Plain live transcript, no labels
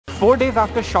4 days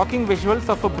after shocking visuals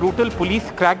of a brutal police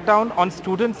crackdown on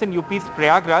students in UP's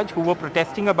Prayagraj who were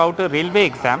protesting about a railway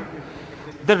exam,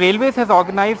 the Railways has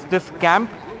organized this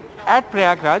camp at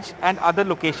Prayagraj and other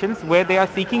locations where they are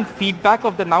seeking feedback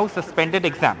of the now suspended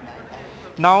exam.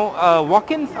 Now,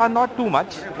 walk-ins are not too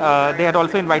much. They had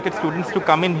also invited students to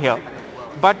come in here.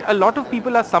 But a lot of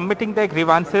people are submitting their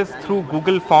grievances through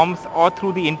Google Forms or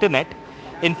through the internet.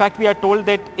 In fact, we are told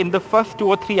that in the first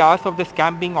 2 or 3 hours of this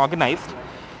camp being organized,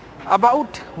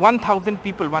 about 1,000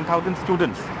 people, 1,000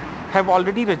 students have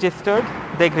already registered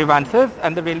their grievances,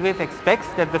 and the Railways expects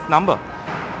that this number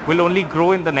will only grow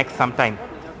in the next some time.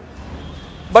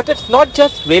 But it's not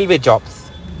just railway jobs.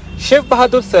 Shiv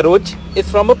Bahadur Saroj is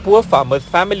from a poor farmer's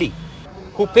family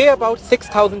who pay about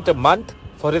 6,000 a month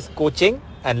for his coaching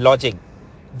and lodging.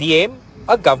 The aim,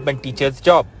 a government teacher's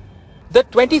job. The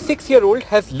 26-year-old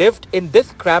has lived in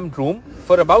this crammed room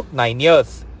for about 9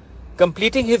 years,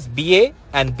 completing his BA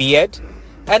and B.Ed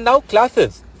and now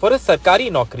classes for a Sarkari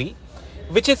Naukri,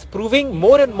 which is proving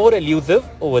more and more elusive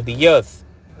over the years.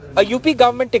 A UP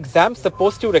government exam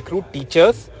supposed to recruit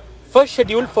teachers, first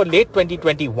scheduled for late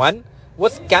 2021,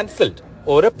 was cancelled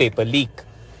over a paper leak.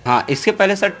 हाँ, इसके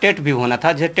पहले sir TET भी होना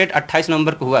था, जो TET 28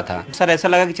 नवंबर को हुआ था। सर ऐसा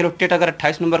लगा कि चलो टेट अगर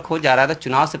 28 नवंबर को हो जा रहा था,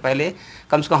 चुनाव से पहले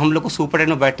कम से कम हम लोग को सुपर टेट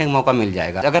में बैठने का मौका मिल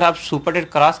जाएगा। अगर आप सुपर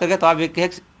टेट क्रॉस कर गए तो आप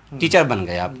एक टीचर बन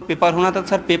गए। आप पेपर होना था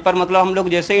सर, पेपर मतलब हम लोग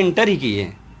जैसे इंटर ही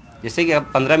किए, जैसे कि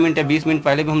 15 मिनट या 20 मिनट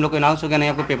पहले भी हम लोग को अनाउंस हो गया, नहीं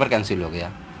आपको पेपर कैंसिल हो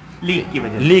गया,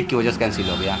 लीक की वजह से कैंसिल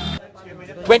हो गया।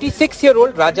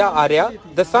 26-year-old Raja Arya,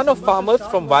 the son of farmers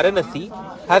from Varanasi,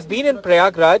 has been in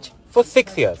Prayagraj for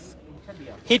 6 years.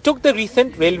 He took the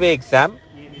recent railway exam,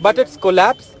 but its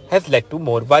collapse has led to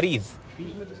more worries.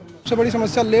 सबसे बड़ी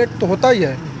समस्या late तो होता ही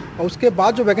है, और उसके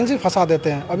बाद जो वैकेंसी फंसा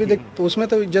देते हैं। अभी देख तो उसमें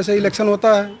तो जैसे इलेक्शन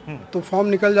होता है तो फॉर्म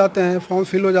निकल जाते हैं, फॉर्म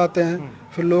फिल हो जाते हैं,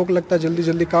 फिर लोगों को लगता है जल्दी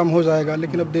जल्दी काम हो जाएगा,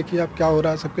 लेकिन अब देखिए अब क्या हो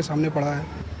रहा है, सबके सामने पड़ा है।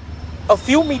 A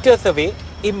few meters away,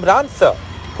 Imran sir,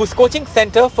 whose coaching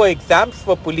center for exams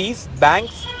for police,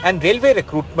 banks and railway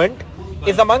recruitment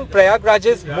is among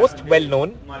Prayagraj's most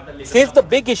well-known, says the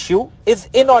big issue is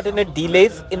inordinate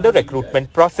delays in the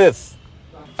recruitment process.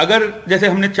 अगर जैसे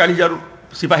हमने 40,000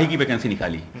 सिपाही की vacancy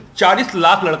निकाली, 40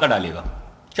 लाख लड़का डालेगा,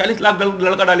 40 लाख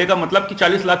लड़का डालेगा, मतलब कि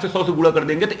 40 लाख से 100 से गुणा कर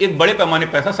देंगे तो एक बड़े पैमाने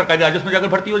पैसा सरकारी राजस्व में जाकर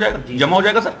भर्ती हो जाएगा, जमा हो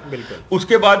जाएगा सर।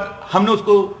 उसके बाद हमने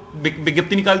उसको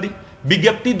विज्ञप्ति निकाल दी,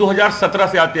 विज्ञप्ति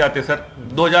 2017 से आते आते सर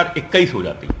 2021 हो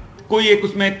जाती। कोई एक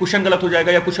उसमें क्वेश्चन गलत हो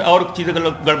जाएगा या कुछ और चीजें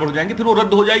गड़बड़ हो जाएंगी, फिर वो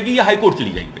रद्द हो जाएगी या हाई कोर्ट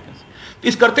चली जाएगी वैकेंसी।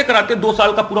 इस करते कराते 2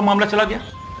 साल का पूरा मामला चला गया।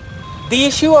 The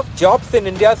issue of jobs in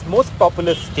India's most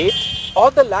populous state, or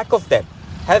the lack of them,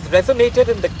 has resonated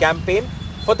in the campaign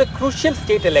for the crucial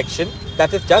state election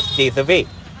that is just days away.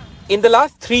 In the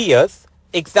last 3 years,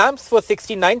 exams for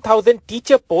 69,000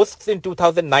 teacher posts in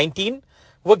 2019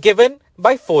 were given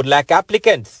by 4 lakh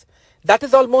applicants. That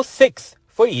is almost 6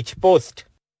 for each post.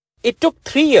 It took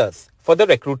 3 years for the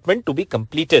recruitment to be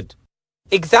completed.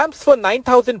 Exams for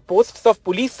 9,000 posts of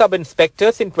police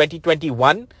sub-inspectors in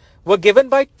 2021 were given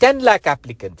by 10 lakh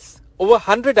applicants, over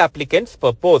 100 applicants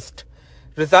per post.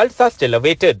 Results are still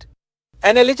awaited.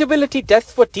 An eligibility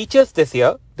test for teachers this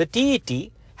year, the TET,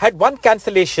 had 1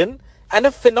 cancellation and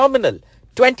a phenomenal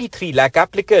 23 lakh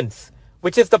applicants,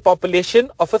 which is the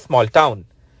population of a small town.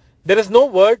 There is no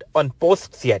word on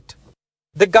posts yet.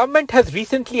 The government has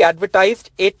recently advertised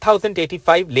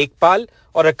 8,085 Lekpal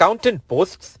or accountant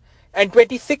posts and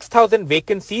 26,000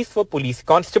 vacancies for police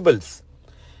constables.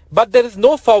 But there is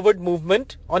no forward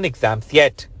movement on exams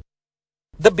yet.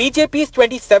 The BJP's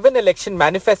 27 election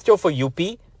manifesto for UP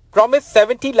promised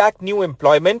 70 lakh new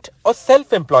employment or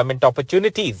self-employment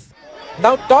opportunities.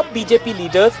 Now top BJP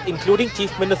leaders including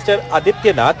Chief Minister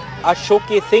Adityanath are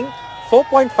showcasing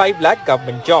 4.5 lakh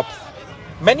government jobs.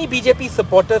 Many BJP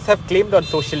supporters have claimed on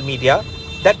social media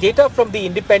that data from the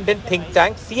independent think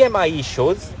tank CMIE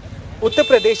shows Uttar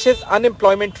Pradesh's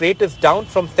unemployment rate is down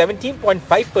from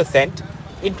 17.5%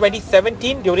 in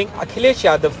 2017 during Akhilesh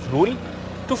Yadav's rule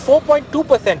to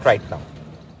 4.2% right now.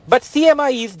 But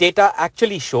CMIE's data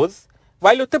actually shows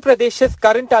while Uttar Pradesh's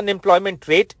current unemployment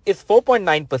rate is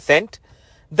 4.9%,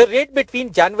 the rate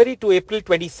between January to April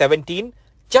 2017,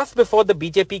 just before the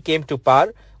BJP came to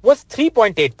power, was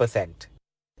 3.8%.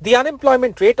 The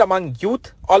unemployment rate among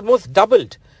youth almost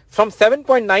doubled from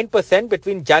 7.9%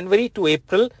 between January to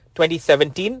April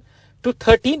 2017 to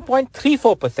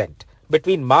 13.34%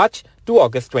 between March to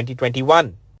August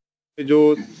 2021.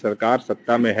 जो सरकार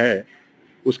सत्ता में है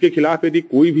उसके खिलाफ यदि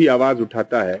कोई भी आवाज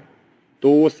उठाता है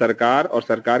तो वो सरकार और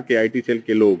सरकार के आईटी सेल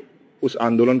के लोग उस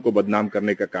आंदोलन को बदनाम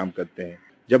करने का काम करते हैं।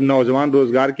 जब नौजवान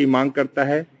रोजगार की मांग करता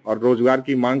है और रोजगार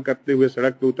की मांग करते हुए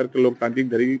सड़क पर उतर कर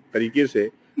लोकतांत्रिक तरीके से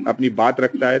अपनी बात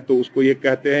रखता है तो उसको ये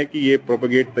कहते हैं कि ये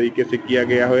प्रोपेगेट तरीके से किया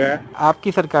गया हुआ है।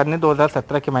 आपकी सरकार ने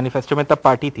 2017 के मैनिफेस्टो में, तब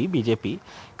पार्टी थी बीजेपी,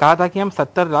 कहा था कि हम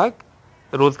 70 लाख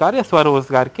रोजगार या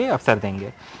स्वरोजगार के अवसर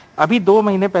देंगे। अभी 2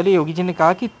 महीने पहले योगी जी ने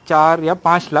कहा कि 4 या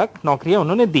 5 लाख नौकरियां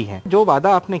उन्होंने दी हैं। जो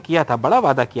वादा आपने किया था, बड़ा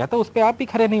वादा किया था, उस पर आप भी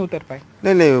खरे नहीं उतर पाए।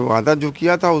 नहीं, वादा जो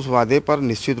किया था उस वादे पर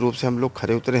निश्चित रूप से हम लोग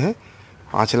खरे उतरे हैं।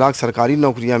 5 लाख सरकारी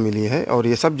नौकरियां मिली है और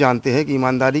ये सब जानते हैं कि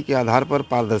ईमानदारी के आधार पर,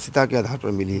 पारदर्शिता के आधार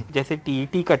पर मिली है। जैसे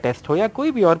टीईटी का टेस्ट हो या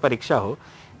कोई भी और परीक्षा हो,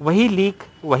 वही लीक,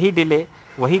 वही डिले,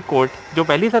 वही कोर्ट जो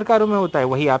पहली सरकारों में होता है,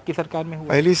 वही आपकी सरकार में हुआ।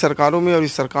 पहली सरकारों में और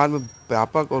इस सरकार में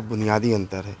व्यापक और बुनियादी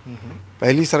अंतर है।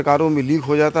 पहली सरकारों में लीक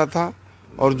हो जाता था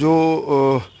और जो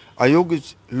अयोग्य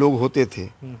लोग होते थे,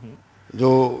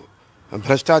 जो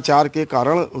भ्रष्टाचार के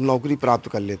कारण नौकरी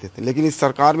प्राप्त कर लेते थे, लेकिन इस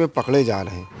सरकार में पकड़े जा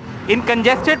रहे हैं। In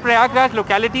congested Prayagraj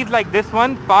localities like this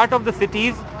one, part of the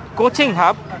city's coaching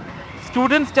hub,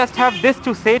 students just have this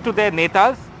to say to their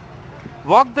netas: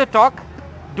 walk the talk,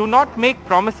 do not make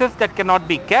promises that cannot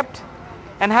be kept,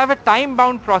 and have a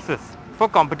time-bound process for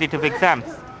competitive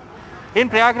exams. In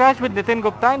Prayagraj with Nitin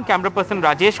Gupta and camera person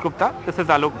Rajesh Gupta, this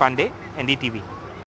is Alok Pandey, NDTV.